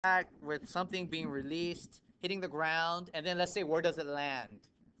with something being released, hitting the ground, and then let's say where does it land?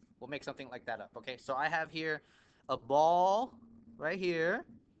 We'll make something like that up, okay? So I have here a ball right here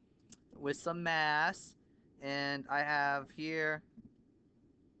with some mass, and I have here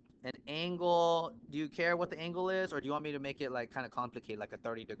an angle. Do you care what the angle is, or do you want me to make it like kind of complicated, like a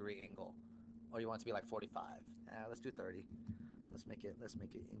 30-degree angle? Or you want it to be like 45? Let's do 30. Let's make it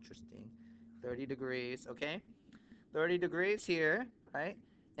interesting. 30 degrees, okay? 30 degrees here, right?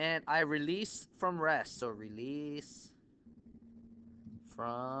 And I release from rest. So release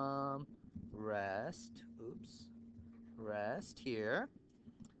from rest. Oops. Rest here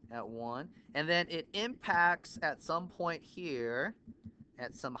at 1. And then it impacts at some point here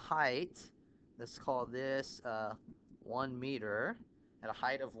at some height. Let's call this 1 meter, at a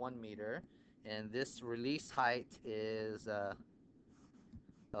height of 1 meter. And this release height is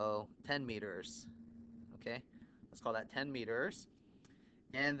 10 meters. Okay, let's call that 10 meters.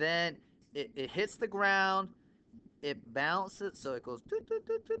 And then it hits the ground, it bounces, so it goes doot, doot,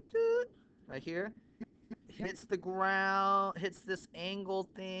 doot, doot, doot, right here, hits the ground, hits this angle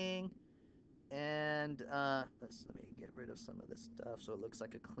thing, and let me get rid of some of this stuff so it looks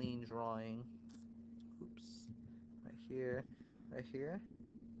like a clean drawing. Oops, right here, right here,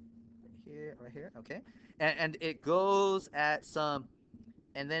 right here, right here, okay. And it goes at some,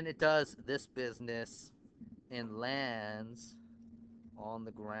 and then it does this business and lands on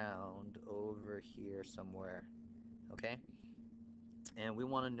the ground over here somewhere, okay? And we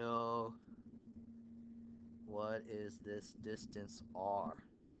want to know what is this distance r,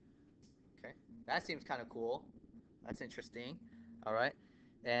 okay? That seems kind of cool. That's interesting. All right.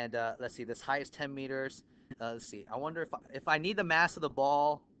 And let's see, this height is 10 meters. Let's see. I wonder if I need the mass of the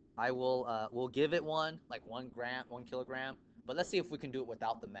ball, I will give it one, like 1 gram, 1 kilogram. But let's see if we can do it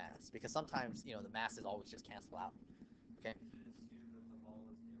without the mass, because sometimes, the masses always just cancel out. Okay.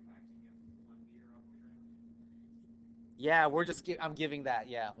 Yeah, I'm giving that.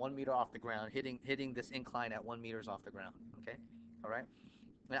 Yeah, 1 meter off the ground, hitting this incline at 1 meters off the ground. Okay. All right.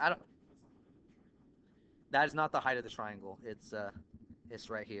 I don't. That is not the height of the triangle. It's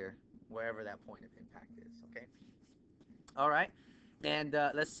right here, wherever that point of impact is. Okay. All right. And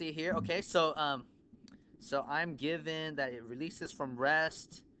let's see here. Okay. So I'm given that it releases from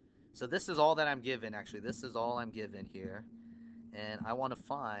rest. So this is all that I'm given. Actually, this is all I'm given here, and I want to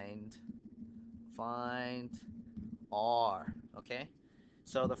find R. Okay.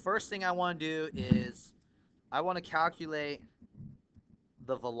 So the first thing I want to do is I want to calculate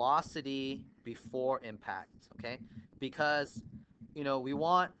the velocity before impact. Okay. Because we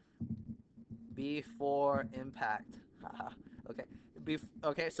want before impact. Okay.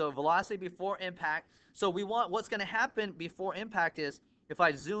 Okay, so velocity before impact. So we want what's going to happen before impact is if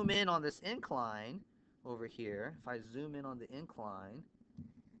I zoom in on this incline over here, if I zoom in on the incline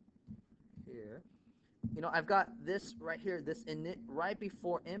here, I've got this right here, this in it right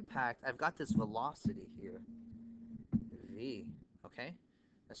before impact, I've got this velocity here, v. Okay,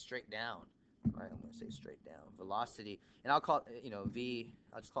 that's straight down. All right, I'm going to say straight down velocity, and I'll call it, v.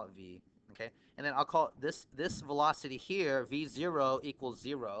 I'll just call it v. Okay, and then I'll call this velocity here v0 equals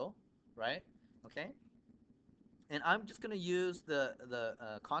 0, right? Okay, and I'm just going to use the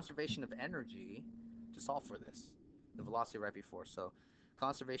conservation of energy to solve for this, the velocity right before. So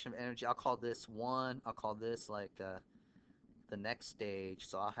conservation of energy, I'll call this 1. I'll call this like the next stage.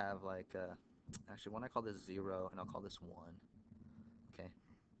 So I'll have like actually, when I call this 0, and I'll call this 1. Okay,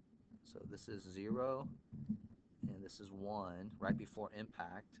 so this is 0 and this is 1 right before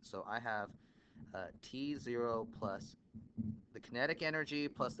impact. So I have T0 plus the kinetic energy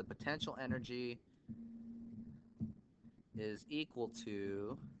plus the potential energy is equal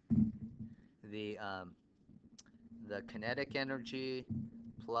to the um, the kinetic energy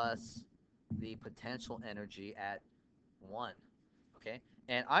plus the potential energy at 1. Okay,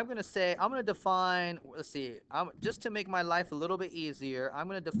 and I'm going to define, let's see, just to make my life a little bit easier, I'm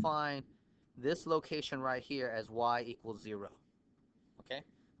going to define this location right here as y equals 0. Okay,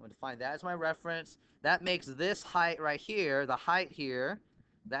 I'm going to define that as my reference. That makes this height right here, the height here,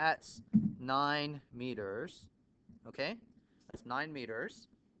 that's 9 meters. Okay, that's 9 meters.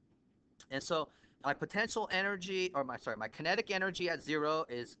 And so my potential energy, or my kinetic energy at 0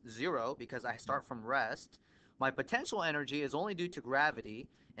 is 0 because I start from rest. My potential energy is only due to gravity,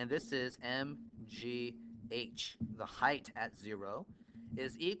 and this is mgh, the height at 0,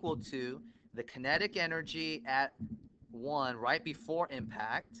 is equal to the kinetic energy at 1 right before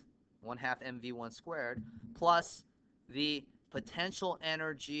impact, 1/2 mv1 squared, plus the potential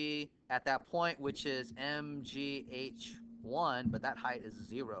energy at that point, which is mgh1, but that height is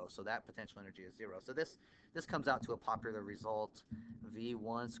 0, so that potential energy is 0. So this comes out to a popular result.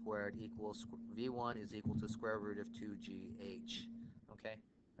 V1 squared equals, V1 is equal to square root of 2GH. Okay,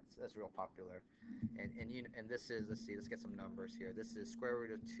 that's real popular. And this is, let's see, let's get some numbers here. This is square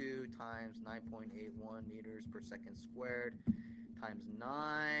root of 2 times 9.81 meters per second squared times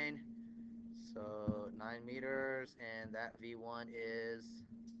 9. So 9 meters, and that V1 is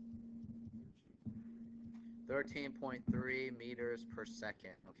 13.3 meters per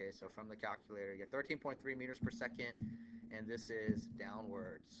second. Okay, so from the calculator, you get 13.3 meters per second, and this is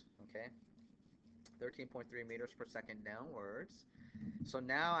downwards. Okay, 13.3 meters per second downwards. So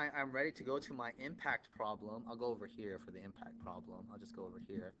now I'm ready to go to my impact problem. I'll go over here for the impact problem. I'll just go over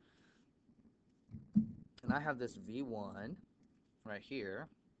here. And I have this V1 right here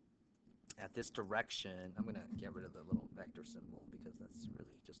at this direction. I'm going to get rid of the little vector symbol because that's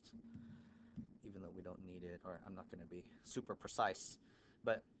really just, even though we don't need it, or I'm not going to be super precise.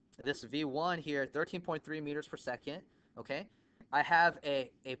 But this V1 here, 13.3 meters per second, okay? I have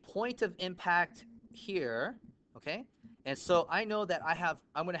a point of impact here, okay? And so I know that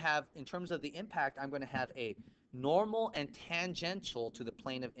I'm going to have, in terms of the impact, I'm going to have a normal and tangential to the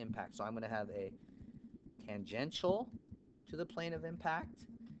plane of impact. So I'm going to have a tangential to the plane of impact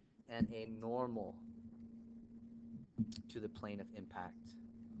and a normal to the plane of impact,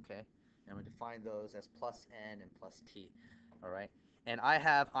 okay? And I'm going to define those as plus n and plus t, all right? And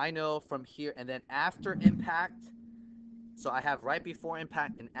I know from here, and then after impact, so I have right before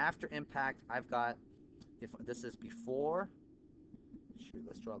impact and after impact, I've got, if this is before, shoot,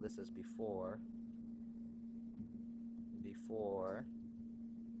 let's draw this as before,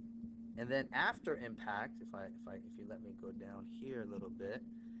 and then after impact, if you let me go down here a little bit,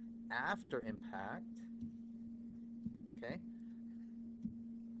 after impact, okay,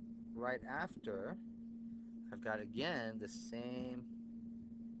 right after, I've got again the same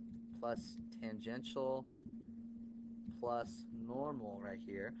plus tangential plus normal right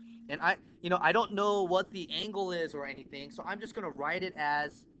here. And I don't know what the angle is or anything, so I'm just going to write it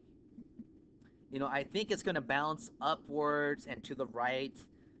as, I think it's going to bounce upwards and to the right,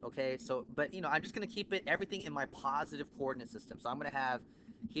 okay? So, but, I'm just going to keep everything in my positive coordinate system. So I'm going to have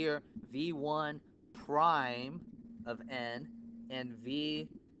here V1 prime of n and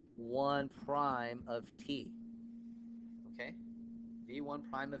V1 prime of t, okay? V1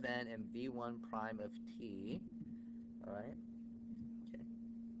 prime of n and V1 prime of t, all right? Okay,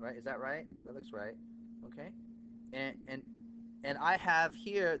 right, is that right? That looks right, okay? And I have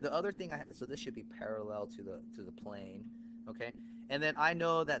here, the other thing I have, so this should be parallel to the plane, okay? And then I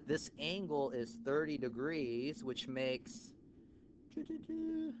know that this angle is 30 degrees, which makes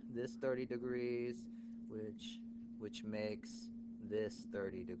this 30 degrees, which makes this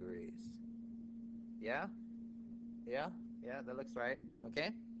 30 degrees. Yeah? Yeah? Yeah, that looks right.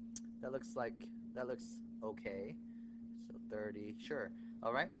 Okay? That looks okay. So 30, sure.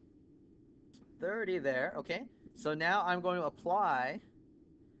 All right. 30 there, okay? So now I'm going to apply.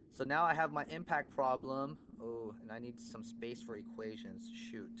 So now I have my impact problem. Oh, and I need some space for equations.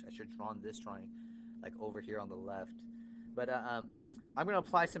 Shoot, I should have drawn this drawing like over here on the left. But I'm going to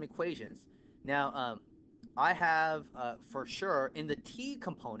apply some equations. Now, I have, for sure, in the t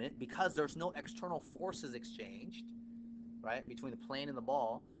component, because there's no external forces exchanged, right, between the plane and the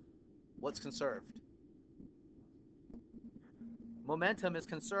ball, what's conserved? Momentum is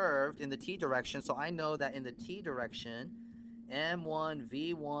conserved in the t direction, so I know that in the t direction, m1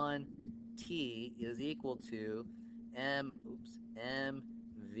 v1 t is equal to mv1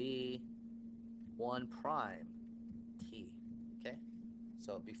 prime t. Okay,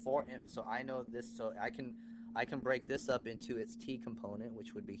 so so I know this, so I can break this up into its t component,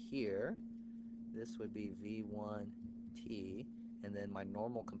 which would be here. This would be v1 t, and then my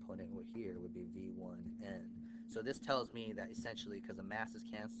normal component here would be v1n. So this tells me that essentially, because the masses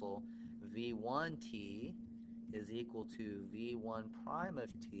cancel, v1t is equal to v1 prime of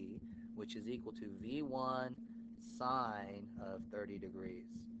t, which is equal to v1 sine of 30 degrees.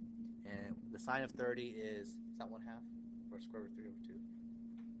 And the sine of 30 is that 1/2 or square root 3 over 2?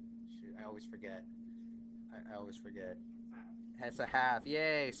 Shoot, I always forget. I always forget. It's a half.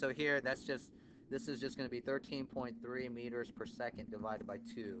 Yay! So here, this is just going to be 13.3 meters per second divided by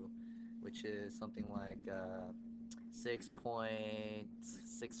 2, which is something like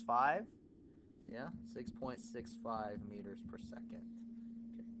 6.65. Yeah, 6.65 meters per second.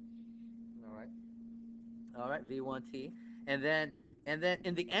 Okay. All right, V1t. And then in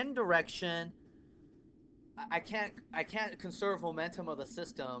the n direction, I can't conserve momentum of the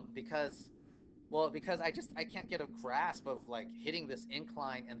system because I can't get a grasp of like hitting this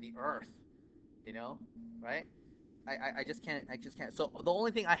incline and the earth, right? I just can't. I just can't. So the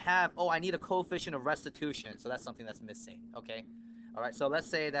only thing I have, oh, I need a coefficient of restitution. So that's something that's missing. Okay. All right. So let's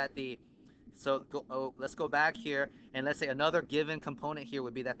say that let's go back here, and let's say another given component here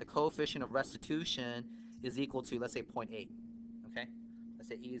would be that the coefficient of restitution is equal to, let's say, 0.8. Okay. Let's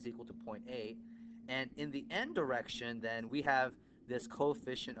say E is equal to 0.8. And in the n direction, then we have this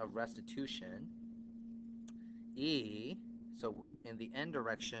coefficient of restitution, E. So in the n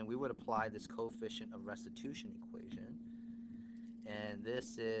direction, we would apply this coefficient of restitution equation. And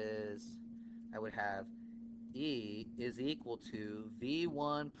this is, I would have E is equal to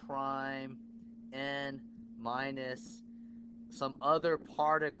V1 prime n minus some other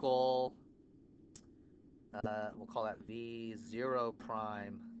particle, we'll call that V0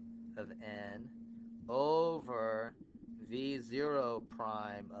 prime of n over V0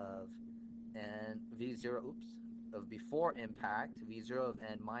 prime of n, V0, oops, of before impact, V0 of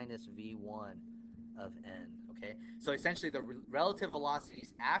n minus V1 of n, okay? So essentially the relative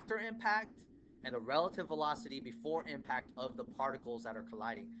velocities after impact and the relative velocity before impact of the particles that are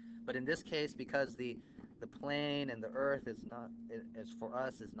colliding. But in this case, because the plane and the Earth is not, as for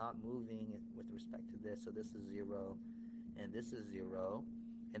us, is not moving with respect to this, so this is 0 and this is 0,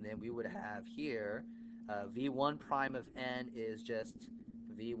 and then we would have here V1 prime of n is just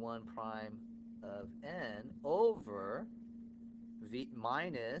V1 prime of n over V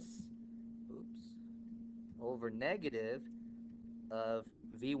minus, oops, over negative of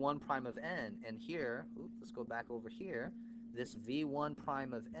V1 prime of n. And here, oops, let's go back over here, this V1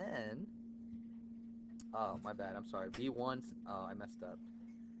 prime of n, oh, my bad, I'm sorry, V1's, oh, I messed up.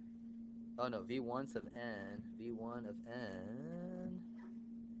 Oh no, V1's of n, V1 of n,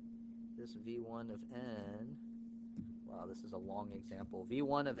 this V1 of n, wow, this is a long example.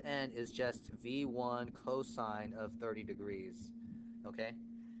 V1 of n is just V1 cosine of 30 degrees, okay?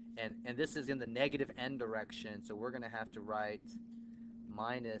 And this is in the negative n direction, so we're going to have to write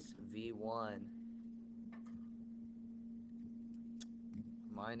minus V1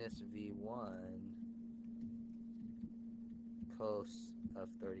 cos of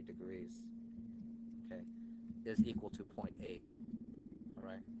 30 degrees, okay, is equal to 0.8, all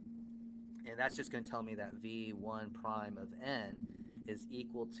right? And that's just going to tell me that V1 prime of n is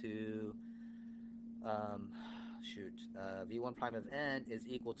equal to, V1 prime of n is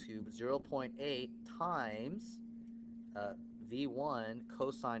equal to 0.8 times V1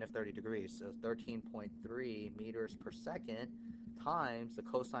 cosine of 30 degrees, so 13.3 meters per second times the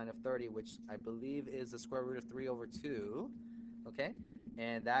cosine of 30, which I believe is the square root of 3 over 2, okay?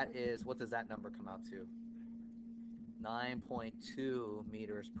 And that is, what does that number come out to? 9.2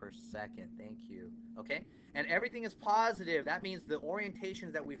 meters per second. Thank you. Okay? And everything is positive. That means the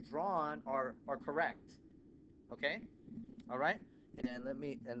orientations that we've drawn are correct. Okay? All right? And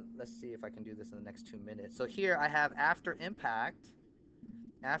let's see if I can do this in the next 2 minutes. So here I have after impact,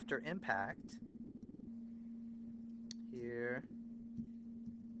 here,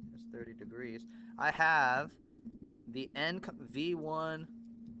 there's 30 degrees. I have the V1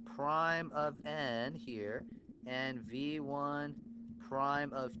 prime of n here, and V1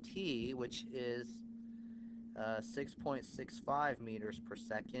 prime of t, which is 6.65 meters per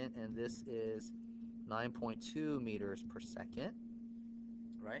second, and this is 9.2 meters per second,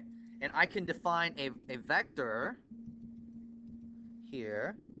 right? And I can define a vector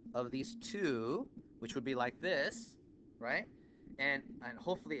here of these two, which would be like this, right? And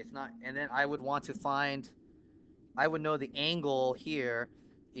hopefully it's not, and then I would want to find, I would know the angle here.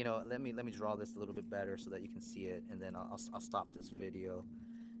 You know, let me draw this a little bit better so that you can see it, and then I'll stop this video.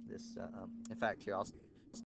 In fact, here